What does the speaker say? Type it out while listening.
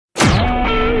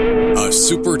a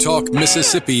Super Talk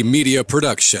Mississippi media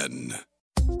production.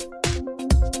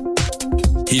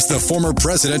 He's the former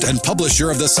president and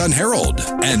publisher of the Sun Herald,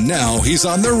 and now he's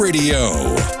on the radio.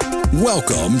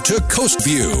 Welcome to Coast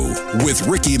View with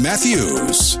Ricky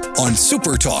Matthews on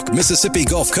Super Talk Mississippi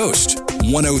Gulf Coast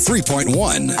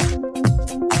 103.1.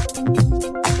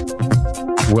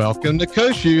 Welcome to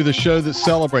Coast View, the show that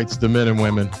celebrates the men and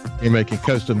women in making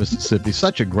coastal Mississippi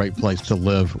such a great place to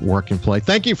live, work, and play.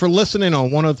 Thank you for listening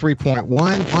on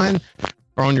 103.1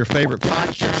 or on your favorite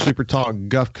podcast, Super Talk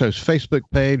Gulf Coast Facebook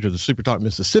page, or the Super Talk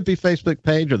Mississippi Facebook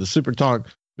page, or the Super Talk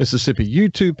Mississippi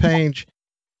YouTube page,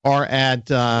 or at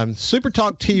Super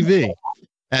Talk TV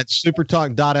at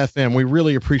supertalk.fm. We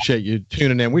really appreciate you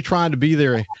tuning in. We try to be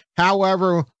there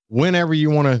however, whenever you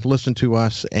want to listen to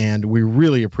us, and we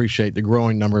really appreciate the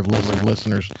growing number of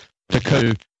listeners to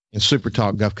Coast and Super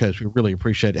Talk Gulf Coast. We really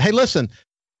appreciate it. Hey, listen,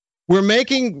 we're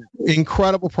making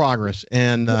incredible progress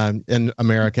in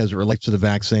America as it relates to the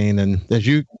vaccine, and as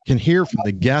you can hear from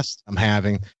the guests I'm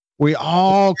having, we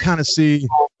all kind of see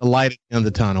the light at the end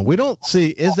of the tunnel. We don't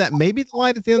see, is that maybe the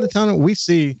light at the end of the tunnel? We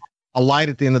see a light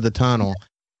at the end of the tunnel,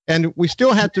 and we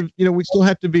still have to,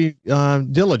 be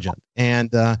diligent.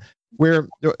 And where,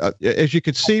 as you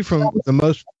could see from the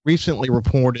most recently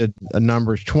reported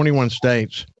numbers, 21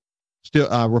 states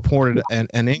still reported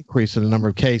an increase in the number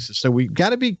of cases. So we got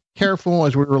to be careful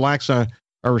as we relax our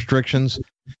restrictions.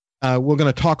 We're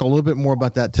going to talk a little bit more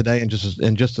about that today in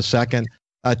just a second.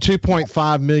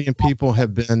 2.5 million people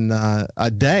have been a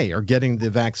day are getting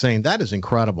the vaccine. That is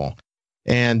incredible,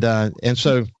 and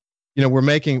so we're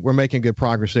making good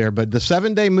progress there. But the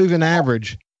 7-day moving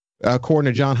average,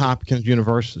 according to Johns Hopkins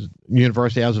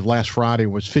University, as of last Friday,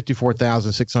 was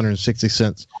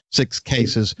 54,666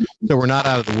 cases. So we're not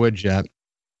out of the woods yet.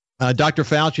 Dr.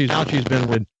 Fauci's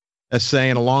been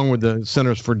saying, along with the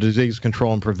Centers for Disease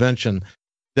Control and Prevention,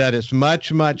 that it's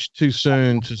much, much too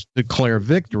soon to declare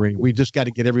victory. We just got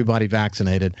to get everybody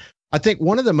vaccinated. I think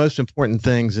one of the most important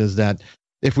things is that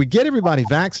if we get everybody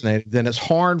vaccinated, then it's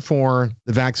hard for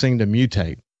the vaccine to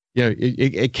mutate.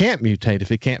 It can't mutate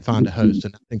if it can't find a host.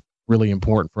 And I think really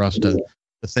important for us to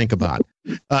think about.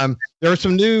 There are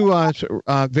some new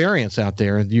variants out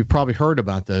there, and you've probably heard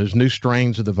about those new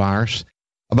strains of the virus.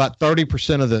 About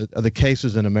 30% of the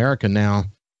cases in America now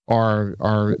are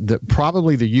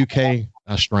probably the UK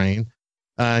strain.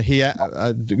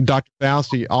 Dr.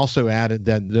 Fauci also added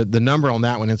that the number on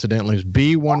that one, incidentally, is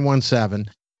B117.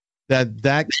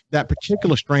 That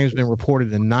particular strain has been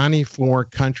reported in 94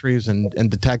 countries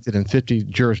and detected in 50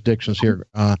 jurisdictions here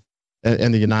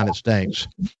in the United States.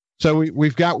 So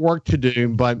we've got work to do,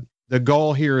 but the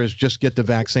goal here is just get the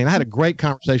vaccine. I had a great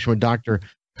conversation with Dr.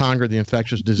 Conger, the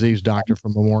infectious disease doctor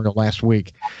from Memorial last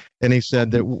week, and he said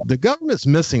that the government's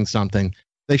missing something.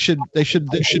 There should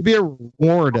be a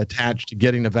reward attached to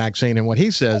getting the vaccine. And what he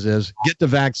says is, get the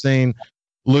vaccine,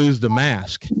 lose the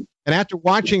mask. And after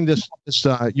watching this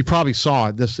you probably saw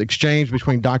it, this exchange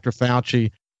between Dr. Fauci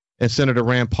and Senator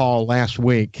Rand Paul last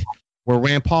week, where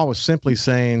Rand Paul was simply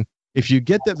saying, if you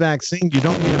get the vaccine, you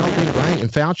don't need anything, right?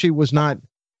 And Fauci was not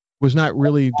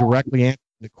really directly answering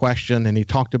the question, and he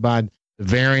talked about the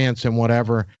variants and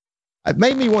whatever. It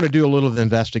made me want to do a little of the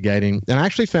investigating, and I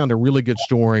actually found a really good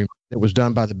story that was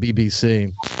done by the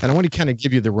BBC, and I want to kind of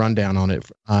give you the rundown on it.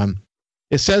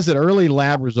 It says that early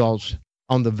lab results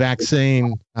on the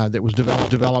vaccine that was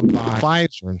developed by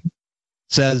Pfizer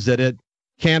says that it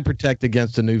can protect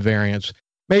against the new variants,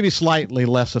 maybe slightly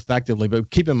less effectively, but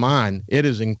keep in mind, it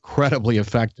is incredibly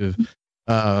effective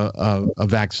a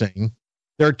vaccine.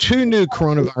 There are two new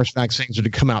coronavirus vaccines that are to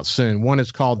come out soon. One is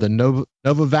called the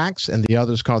Novavax, and the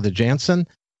other is called the Janssen,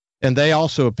 and they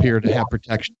also appear to have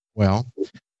protection as well.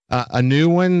 A new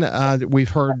one that we've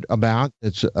heard about,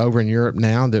 it's over in Europe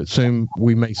now, that soon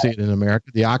we may see it in America.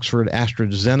 The Oxford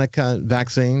AstraZeneca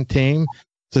vaccine team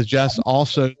suggests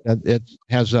also that it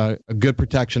has a good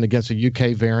protection against a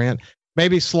UK variant,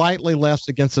 maybe slightly less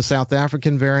against the South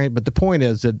African variant, but the point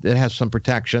is that it has some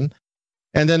protection.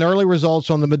 And then early results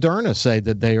on the Moderna say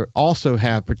that they also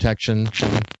have protection,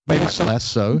 maybe less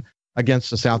so,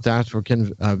 against the South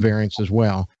African variants as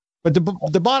well. But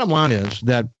the bottom line is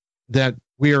that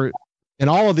we are, in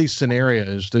all of these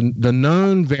scenarios, the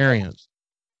known variants,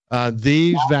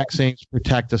 these vaccines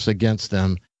protect us against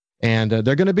them. And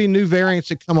there are going to be new variants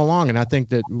that come along. And I think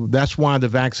that's why the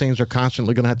vaccines are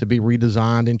constantly going to have to be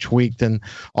redesigned and tweaked and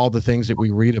all the things that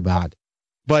we read about.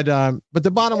 But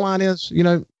the bottom line is,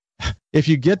 if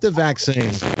you get the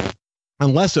vaccine,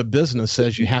 unless a business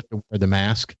says you have to wear the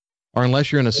mask, or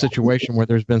unless you're in a situation where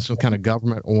there's been some kind of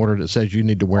government order that says you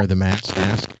need to wear the mask,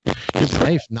 you're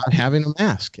safe not having a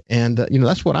mask. And,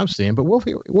 that's what I'm seeing. But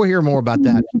we'll hear more about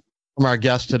that from our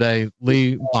guest today,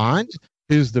 Lee Bond,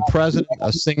 who's the president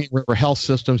of Singing River Health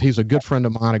Systems. He's a good friend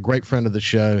of mine, a great friend of the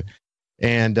show.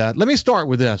 And let me start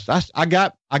with this. I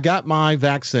got my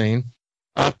vaccine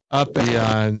up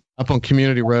on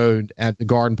Community Road at the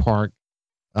Garden Park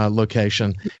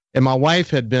location, and my wife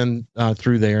had been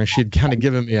through there, and she'd kind of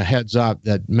given me a heads up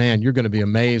that, man, you're going to be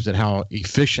amazed at how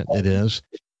efficient it is.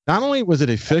 Not only was it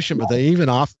efficient, but they even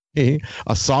offered me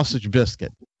a sausage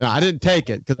biscuit. Now, I didn't take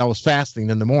it because I was fasting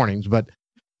in the mornings, but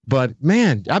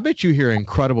man, I bet you hear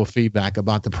incredible feedback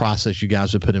about the process you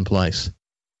guys have put in place.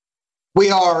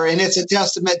 We are, and it's a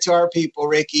testament to our people,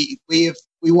 Ricky. We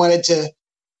wanted to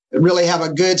really have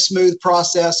a good, smooth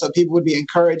process so people would be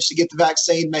encouraged to get the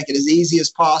vaccine, make it as easy as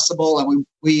possible. And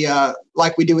we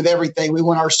like we do with everything, we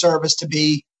want our service to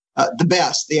be the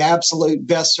best, the absolute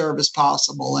best service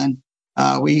possible. And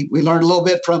we learned a little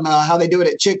bit from how they do it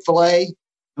at Chick-fil-A.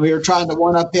 We were trying to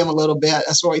one-up them a little bit.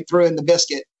 That's why we threw in the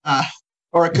biscuit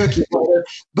or a cookie later.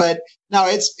 But no,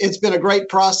 it's been a great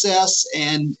process,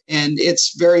 and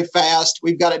it's very fast.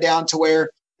 We've got it down to where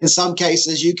in some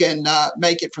cases you can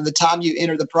make it from the time you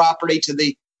enter the property to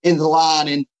the end of the line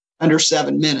in under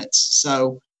 7 minutes.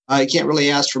 So you can't really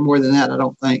ask for more than that, I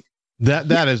don't think.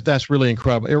 That's really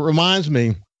incredible. It reminds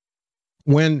me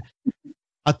when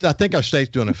I think our state's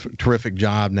doing a terrific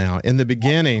job now. In the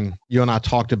beginning, you and I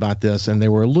talked about this, and they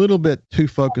were a little bit too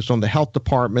focused on the health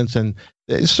departments, and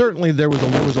certainly there was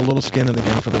a little skin in the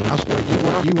game for the hospital.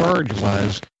 What you urged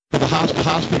was for the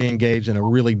hospital to engage in a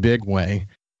really big way,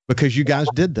 because you guys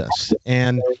did this.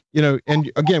 And,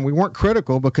 and again, we weren't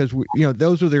critical because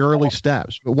those were the early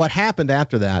steps. But what happened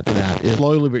after that is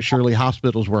slowly but surely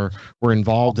hospitals were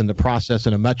involved in the process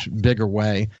in a much bigger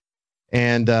way.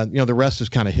 And, the rest is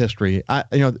kind of history.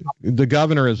 The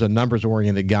governor is a numbers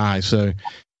oriented guy. So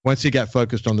once he got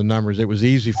focused on the numbers, it was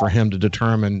easy for him to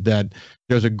determine that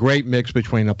there's a great mix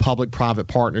between a public-private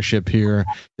partnership here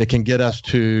that can get us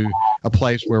to a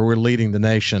place where we're leading the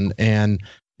nation. And,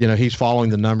 he's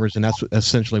following the numbers, and that's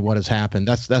essentially what has happened.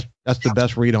 That's the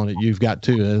best read on it you've got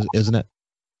too, isn't it?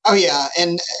 Oh yeah.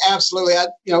 And absolutely. I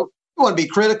don't want to be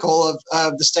critical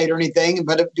of the state or anything,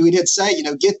 but we did say,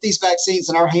 get these vaccines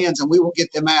in our hands and we will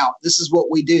get them out. This is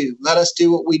what we do. Let us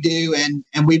do what we do.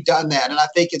 And we've done that. And I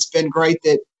think it's been great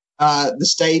that the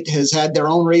state has had their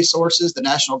own resources. The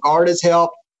National Guard has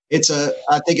helped. It's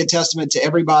I think a testament to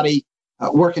everybody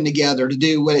working together to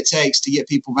do what it takes to get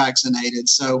people vaccinated.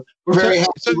 So we're very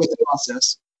happy with the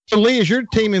process. So Lee, is your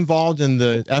team involved in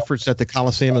the efforts at the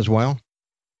Coliseum as well?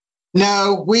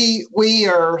 No, we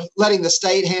are letting the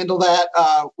state handle that.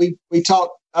 We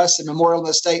talked, us and Memorial and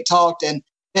the state talked, and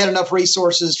they had enough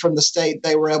resources from the state.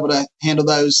 They were able to handle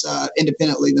those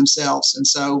independently themselves.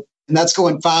 And that's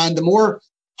going fine. The more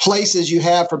places you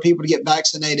have for people to get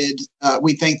vaccinated,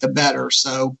 we think the better.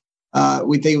 So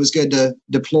we think it was good to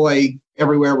deploy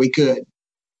everywhere we could.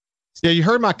 Yeah, you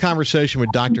heard my conversation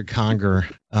with Dr. Conger,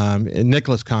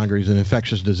 Nicholas Conger. He's an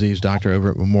infectious disease doctor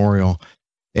over at Memorial.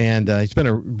 And he's been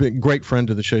a great friend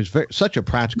to the show. He's such a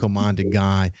practical-minded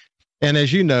guy. And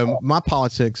as you know, my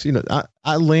politics,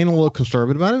 I lean a little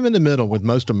conservative. I'm in the middle with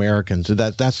most Americans.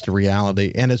 That's the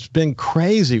reality. And it's been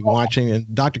crazy watching,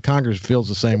 and Dr. Conger feels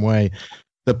the same way,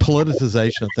 the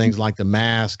politicization of things like the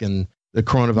mask and the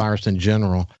coronavirus in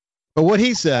general. But what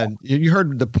he said, you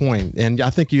heard the point, and I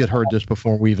think you had heard this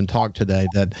before we even talked today,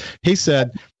 that he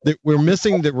said that we're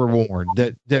missing the reward,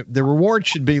 that the reward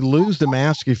should be lose the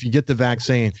mask if you get the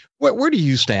vaccine. Where do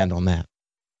you stand on that?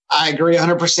 I agree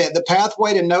 100%. The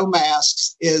pathway to no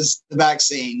masks is the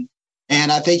vaccine. And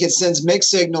I think it sends mixed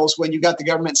signals when you've got the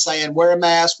government saying, wear a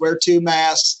mask, wear 2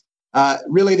 masks.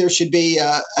 Really, there should be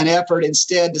an effort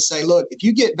instead to say, look, if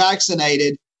you get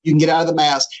vaccinated, you can get out of the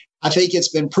mask. I think it's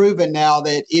been proven now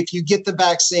that if you get the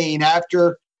vaccine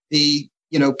after the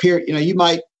period, you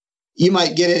might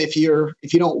get it if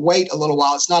you don't wait a little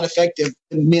while. It's not effective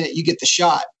the minute you get the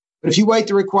shot. But if you wait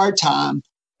the required time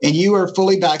and you are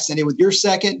fully vaccinated with your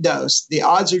second dose, the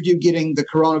odds of you getting the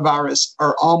coronavirus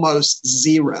are almost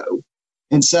zero.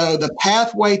 And so the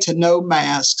pathway to no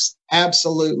masks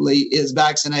absolutely is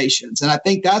vaccinations. And I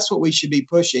think that's what we should be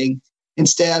pushing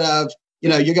instead of,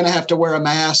 you're going to have to wear a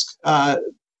mask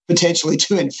potentially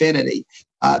to infinity.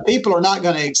 People are not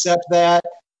going to accept that.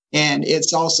 And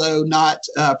it's also not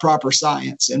proper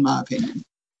science, in my opinion.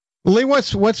 Lee,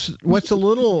 what's a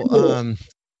little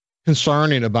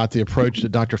concerning about the approach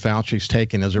that Dr. Fauci's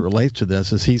taken as it relates to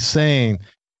this is he's saying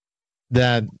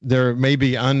that there may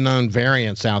be unknown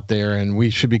variants out there, and we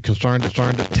should be concerned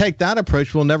to take that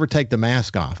approach. We'll never take the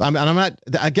mask off. I'm not.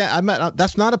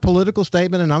 That's not a political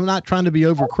statement, and I'm not trying to be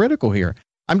overcritical here.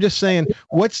 I'm just saying,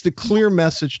 what's the clear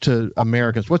message to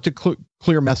Americans? What's the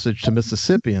clear message to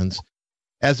Mississippians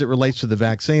as it relates to the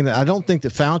vaccine. I don't think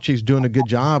that Fauci's doing a good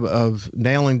job of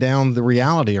nailing down the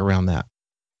reality around that.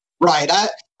 Right.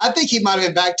 I think he might have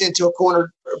been backed into a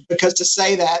corner because to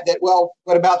say that, well,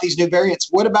 what about these new variants?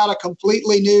 What about a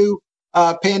completely new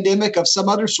pandemic of some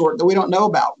other sort that we don't know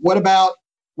about? What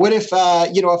if,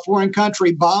 a foreign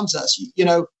country bombs us?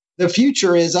 The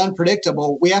future is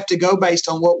unpredictable. We have to go based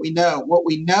on what we know. What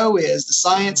we know is the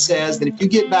science says that if you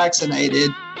get vaccinated,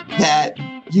 that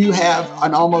you have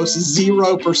an almost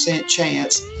 0%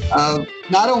 chance of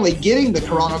not only getting the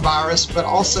coronavirus, but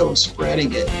also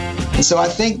spreading it. And so I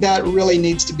think that really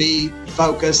needs to be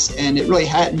focused, and it really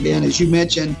hadn't been. As you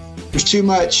mentioned, there's too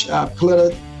much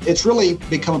it's really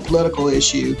become a political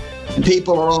issue, and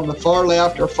people are on the far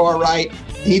left or far right.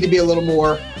 They need to be a little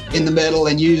more in the middle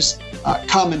and use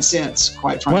common sense,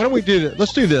 quite frankly. Why don't we do this?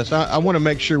 Let's do this. I want to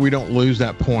make sure we don't lose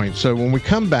that point. So when we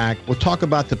come back, we'll talk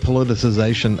about the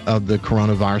politicization of the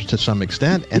coronavirus to some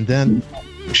extent, and then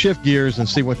shift gears and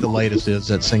see what the latest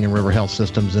is at Singing River Health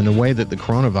Systems in the way that the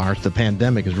coronavirus, the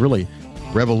pandemic, has really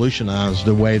revolutionized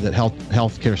the way that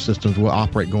healthcare systems will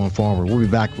operate going forward. We'll be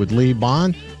back with Lee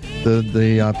Bond,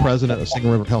 the president of Singing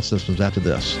River Health Systems, after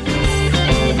this.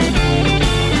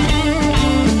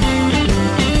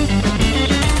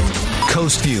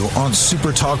 Coast View on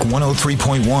Super Talk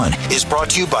 103.1 is brought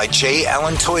to you by J.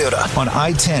 Allen Toyota on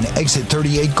I-10 exit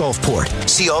 38 Gulfport.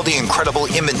 See all the incredible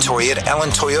inventory at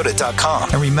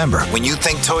allentoyota.com. And remember, when you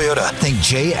think Toyota, think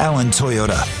J. Allen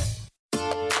Toyota.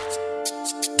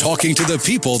 Talking to the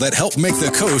people that help make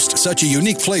the coast such a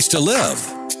unique place to live.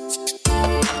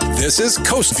 This is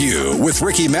Coast View with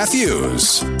Ricky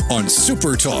Matthews on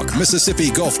Super Talk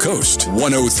Mississippi Gulf Coast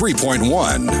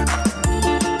 103.1.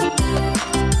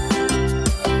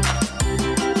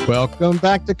 Welcome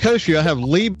back to Coast View. I have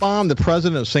Lee Bond, the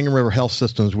president of Singing River Health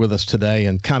Systems, with us today.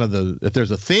 And kind of if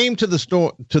there's a theme to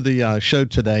the show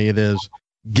today, it is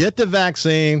get the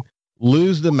vaccine,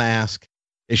 lose the mask.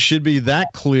 It should be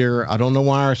that clear. I don't know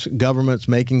why our government's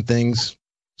making things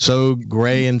so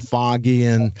gray and foggy,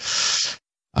 and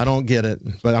I don't get it.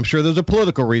 But I'm sure there's a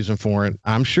political reason for it.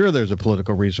 And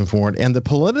the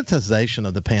politicization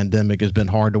of the pandemic has been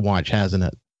hard to watch, hasn't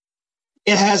it?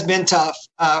 It has been tough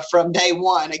from day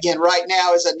one. Again, right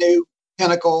now is a new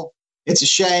pinnacle. It's a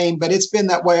shame, but it's been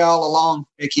that way all along,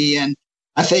 Ricky. And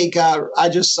I think I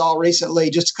just saw recently,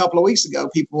 just a couple of weeks ago,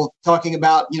 people talking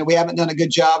about, we haven't done a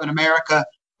good job in America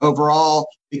overall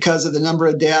because of the number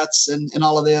of deaths and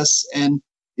all of this. And,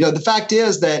 the fact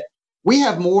is that we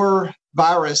have more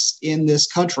virus in this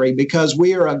country because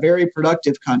we are a very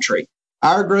productive country.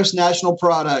 Our gross national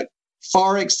product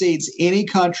far exceeds any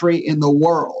country in the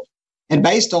world. And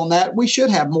based on that, we should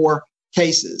have more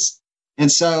cases.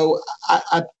 And so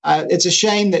it's a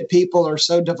shame that people are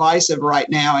so divisive right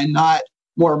now and not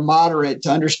more moderate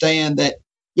to understand that,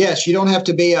 yes, you don't have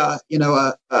to be a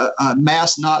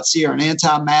mask Nazi or an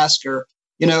anti-masker.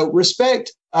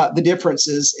 Respect the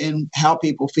differences in how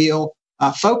people feel.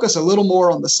 Focus a little more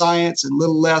on the science and a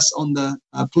little less on the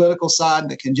political side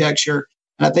and the conjecture.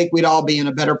 And I think we'd all be in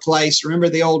a better place. Remember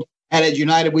the old adage,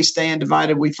 united we stand,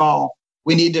 divided we fall.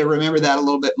 We need to remember that a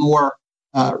little bit more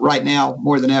right now,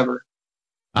 more than ever.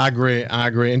 I agree.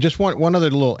 And just one other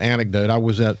little anecdote. I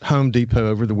was at Home Depot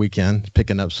over the weekend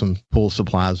picking up some pool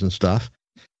supplies and stuff.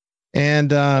 And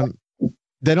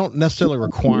they don't necessarily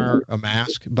require a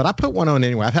mask, but I put one on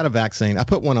anyway. I've had a vaccine. I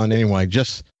put one on anyway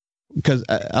just because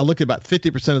I looked at about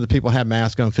 50% of the people had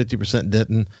masks on, 50%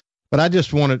 didn't. But I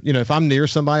just wanted, if I'm near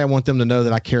somebody, I want them to know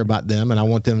that I care about them. And I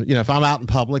want them, if I'm out in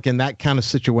public in that kind of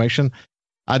situation,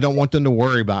 I don't want them to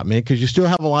worry about me, because you still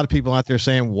have a lot of people out there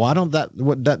saying, why don't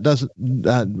doesn't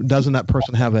that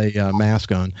person have a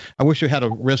mask on? I wish we had a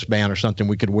wristband or something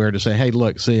we could wear to say, hey,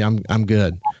 look, see, I'm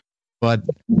good. But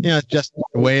it's just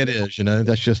the way it is,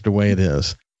 that's just the way it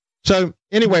is. So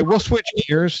anyway, we'll switch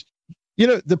gears.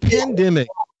 The pandemic.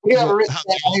 We have a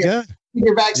wristband here.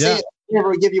 Your vaccine. Yeah.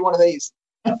 Never give you one of these.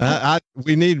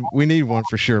 We need one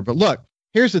for sure. But look,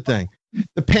 here's the thing.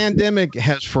 The pandemic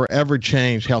has forever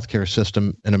changed healthcare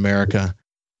system in America,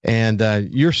 and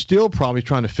you're still probably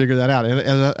trying to figure that out. And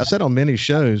as I said on many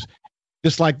shows,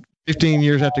 just like 15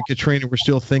 years after Katrina, we're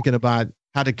still thinking about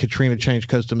how did Katrina change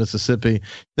coastal Mississippi.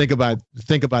 Think about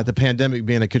the pandemic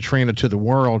being a Katrina to the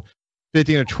world.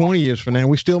 15 or 20 years from now,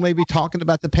 we still may be talking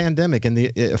about the pandemic and the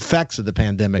effects of the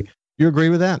pandemic. You agree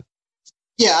with that?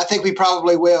 Yeah, I think we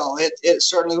probably will. It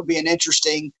certainly will be an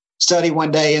interesting study one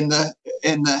day in the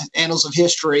annals of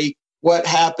history, what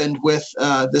happened with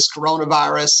this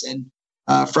coronavirus,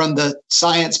 and from the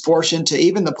science portion to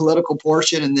even the political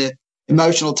portion and the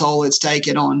emotional toll it's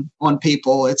taken on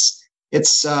people.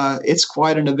 It's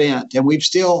quite an event, and we've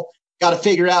still got to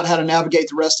figure out how to navigate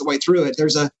the rest of the way through it.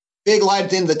 There's a big light at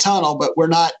the end of the tunnel, but we're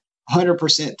not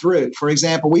 100% through. For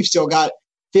example, we've still got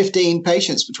 15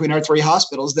 patients between our 3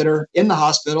 hospitals that are in the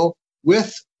hospital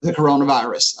with the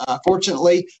coronavirus.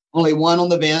 Fortunately, only 1 on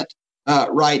the vent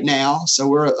right now. So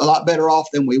we're a lot better off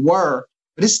than we were,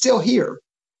 but it's still here.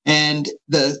 And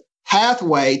the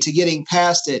pathway to getting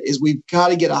past it is we've got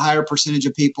to get a higher percentage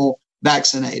of people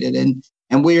vaccinated.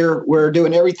 And we're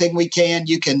doing everything we can.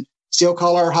 You can still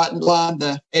call our hotline,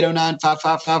 the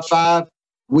 809-5555.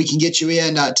 We can get you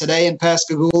in today in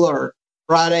Pascagoula or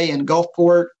Friday in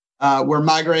Gulfport. We're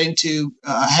migrating to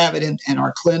have it in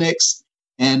our clinics,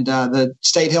 and the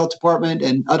state health department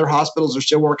and other hospitals are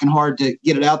still working hard to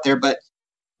get it out there. But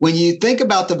when you think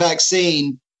about the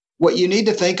vaccine, what you need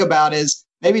to think about is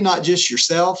maybe not just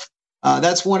yourself.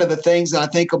 That's one of the things that I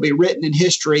think will be written in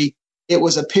history. It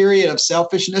was a period of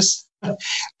selfishness.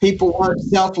 People weren't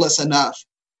selfless enough.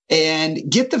 And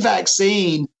get the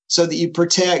vaccine so that you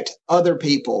protect other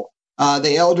people,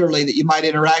 the elderly that you might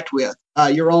interact with,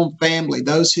 your own family,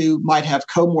 those who might have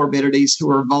comorbidities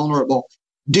who are vulnerable.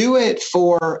 Do it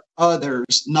for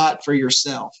others, not for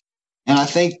yourself. And I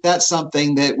think that's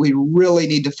something that we really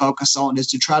need to focus on, is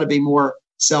to try to be more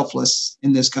selfless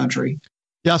in this country.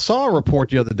 Yeah, I saw a report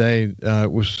the other day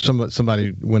where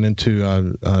somebody went into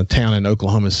a town in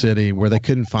Oklahoma City where they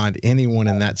couldn't find anyone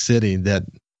in that city that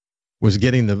was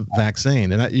getting the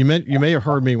vaccine. And you may have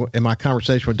heard me in my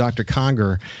conversation with Dr.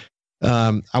 Conger.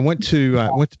 I went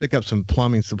to pick up some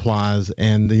plumbing supplies,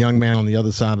 and the young man on the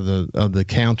other side of the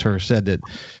counter said that,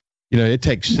 it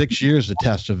takes 6 years to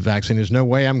test a vaccine. There's no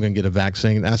way I'm going to get a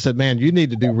vaccine. And I said, man, you need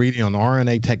to do reading on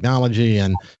RNA technology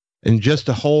and just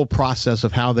the whole process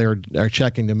of how they're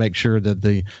checking to make sure that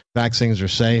the vaccines are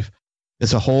safe.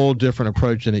 It's a whole different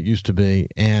approach than it used to be,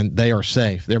 and they are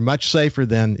safe. They're much safer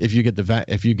than if you get the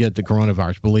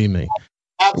coronavirus. Believe me.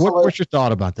 Absolutely. What's your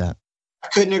thought about that? I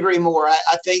couldn't agree more.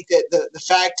 I think that the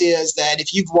fact is that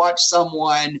if you've watched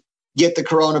someone get the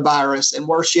coronavirus, and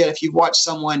worse yet, if you've watched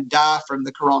someone die from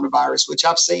the coronavirus, which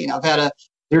I've seen,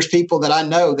 there's people that I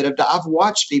know that I've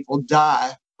watched people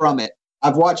die from it.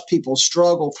 I've watched people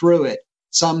struggle through it.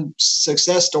 Some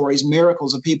success stories,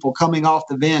 miracles of people coming off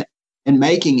the vent and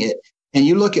making it. And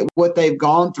you look at what they've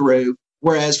gone through,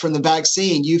 whereas from the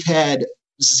vaccine, you've had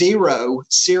 0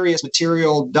 serious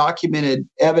material documented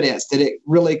evidence that it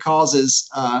really causes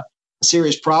a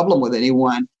serious problem with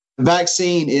anyone. The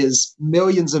vaccine is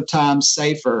millions of times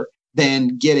safer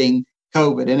than getting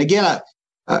COVID. And again,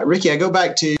 Ricky, I go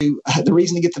back to the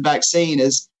reason to get the vaccine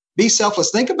is be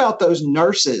selfless. Think about those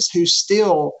nurses who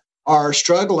still are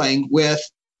struggling with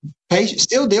patients,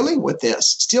 still dealing with this,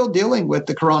 still dealing with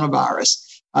the coronavirus.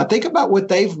 Think about what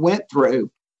they've went through.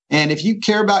 And if you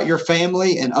care about your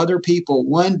family and other people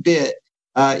one bit,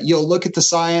 you'll look at the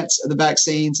science of the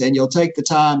vaccines and you'll take the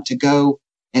time to go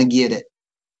and get it.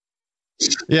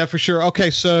 Yeah, for sure.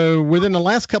 Okay, so within the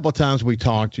last couple of times we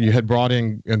talked, you had brought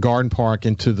in Garden Park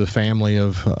into the family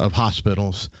of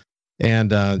hospitals.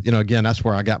 And, again, that's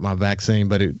where I got my vaccine.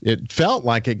 But it felt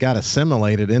like it got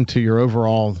assimilated into your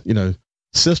overall,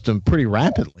 system pretty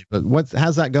rapidly. But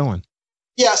how's that going?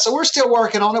 Yeah, so we're still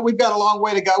working on it. We've got a long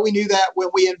way to go. We knew that when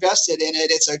we invested in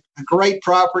it. It's a great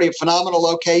property, a phenomenal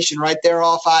location right there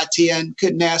off I-10.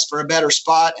 Couldn't ask for a better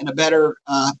spot and a better,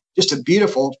 just a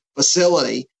beautiful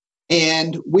facility.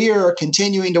 And we are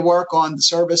continuing to work on the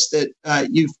service that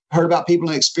you've heard about people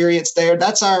and experience there.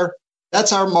 That's our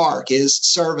mark, is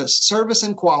service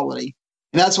and quality.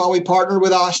 And that's why we partner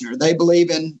with Ochsner. They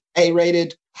believe in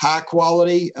A-rated,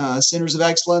 high-quality centers of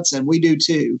excellence, and we do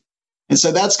too. And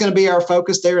so that's going to be our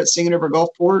focus there at Singing River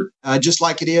Gulfport, just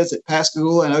like it is at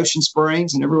Pascagoula and Ocean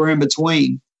Springs and everywhere in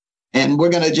between. And we're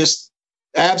going to just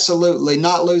absolutely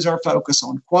not lose our focus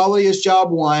on quality is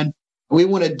job one. We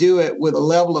want to do it with a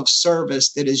level of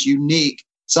service that is unique,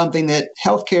 something that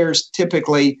healthcare is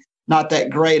typically not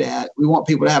that great at. We want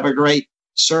people to have a great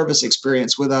service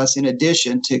experience with us in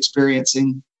addition to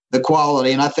experiencing the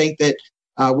quality. And I think that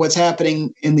what's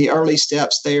happening in the early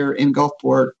steps there in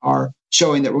Gulfport are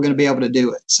showing that we're going to be able to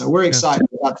do it. So we're excited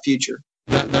about the future.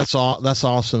 That's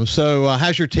awesome. So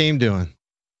how's your team doing?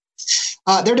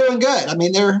 They're doing good. I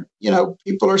mean,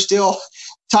 people are still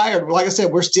tired. Like I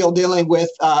said, we're still dealing with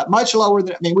much lower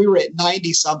than, we were at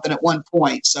 90 something at one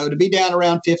point. So to be down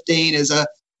around 15 is a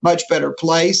much better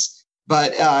place,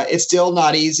 but it's still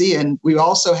not easy. And we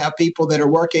also have people that are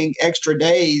working extra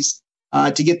days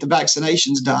to get the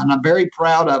vaccinations done. I'm very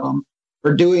proud of them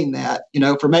for doing that,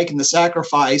 for making the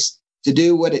sacrifice to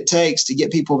do what it takes to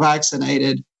get people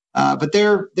vaccinated. But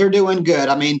they're doing good.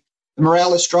 I mean, the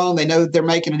morale is strong. They know that they're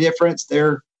making a difference.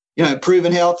 They're,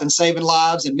 improving health and saving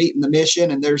lives and meeting the mission.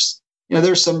 And there's,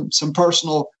 there's some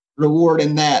personal reward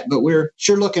in that. But we're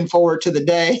sure looking forward to the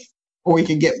day where we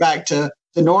can get back to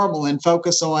normal and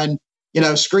focus on,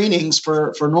 screenings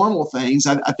for normal things.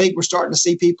 I think we're starting to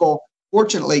see people,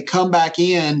 fortunately, come back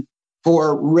in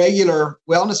for regular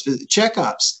wellness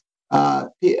checkups.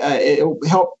 It will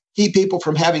help keep people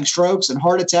from having strokes and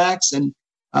heart attacks and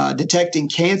detecting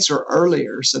cancer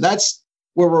earlier. So that's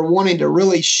where we're wanting to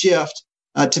really shift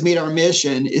to meet our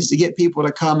mission, is to get people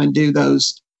to come and do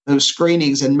those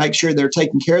screenings and make sure they're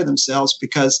taking care of themselves.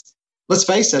 Because let's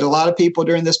face it, a lot of people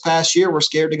during this past year were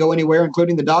scared to go anywhere,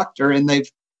 including the doctor, and they've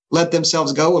let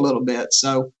themselves go a little bit.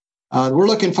 So we're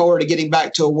looking forward to getting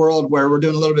back to a world where we're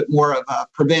doing a little bit more of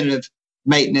preventative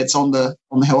maintenance on the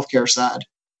healthcare side.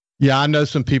 Yeah, I know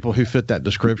some people who fit that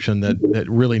description that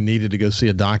really needed to go see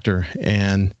a doctor.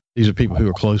 And these are people who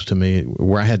are close to me,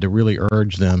 where I had to really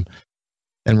urge them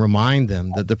and remind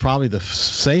them that probably the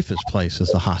safest place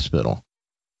is the hospital.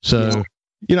 So,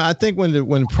 I think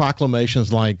when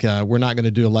proclamations like we're not going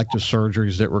to do elective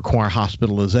surgeries that require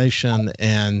hospitalization,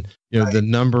 and the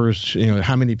numbers,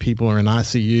 how many people are in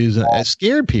ICUs, it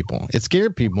scared people.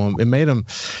 It made them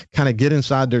kind of get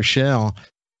inside their shell.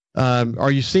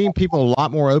 Are you seeing people a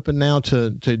lot more open now to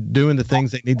doing the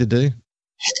things they need to do?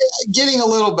 Getting a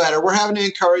little better. We're having to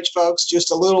encourage folks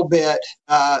just a little bit.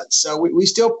 So we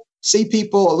still see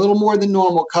people a little more than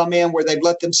normal come in where they've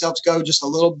let themselves go just a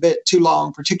little bit too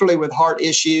long, particularly with heart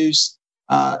issues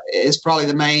is probably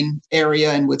the main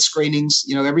area. And with screenings,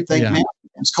 everything,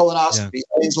 colonoscopy,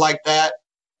 things like that.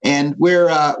 And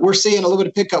we're seeing a little bit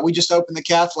of pickup. We just opened the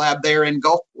cath lab there in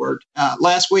Gulfport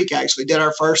last week, actually, did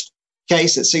our first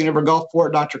case at Sigourney River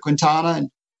Gulfport. Dr. Quintana and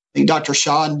I think Dr.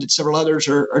 Shaw and several others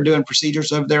are doing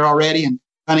procedures over there already, and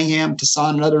Cunningham,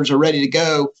 Tassan, and others are ready to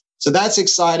go. So that's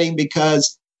exciting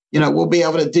because, we'll be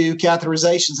able to do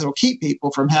catheterizations that will keep people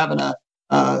from having a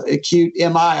acute MI,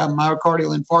 a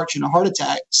myocardial infarction, a heart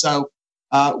attack. So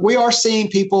we are seeing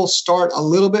people start a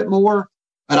little bit more,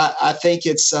 but I think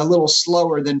it's a little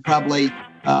slower than probably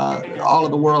all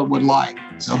of the world would like.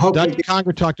 So hopefully, Dr.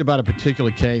 Conger talked about a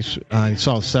particular case. He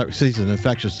saw he's an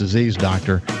infectious disease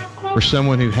doctor, where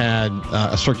someone who had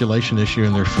a circulation issue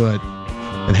in their foot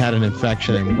and had an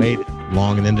infection and waited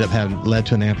long and ended up having led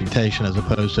to an amputation, as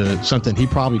opposed to something he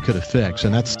probably could have fixed.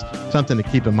 And that's something to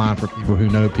keep in mind for people who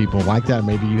know people like that.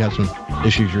 Maybe you have some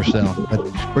issues yourself. But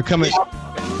we're coming.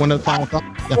 One of the final thoughts.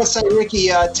 Yeah. Let's say, Ricky,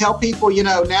 tell people,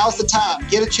 now's the time.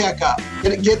 Get a checkup.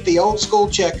 Get the old school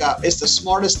checkup. It's the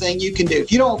smartest thing you can do.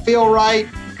 If you don't feel right,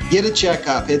 get a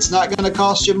checkup. It's not going to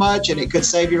cost you much, and it could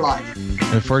save your life.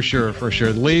 And for sure.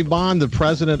 Lee Bond, the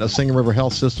president of Sigourney River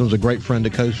Health Systems, a great friend to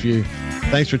Coastview.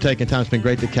 Thanks for taking time. It's been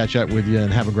great to catch up with you,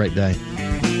 and have a great day.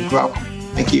 You're welcome.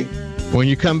 Thank you. When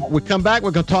we come back,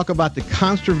 we're going to talk about the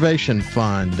Conservation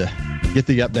Fund. Get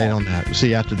the update on that. We'll see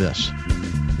you after this.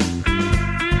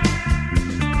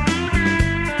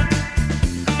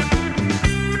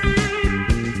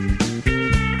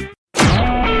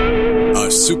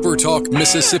 A SuperTalk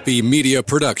Mississippi media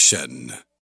production.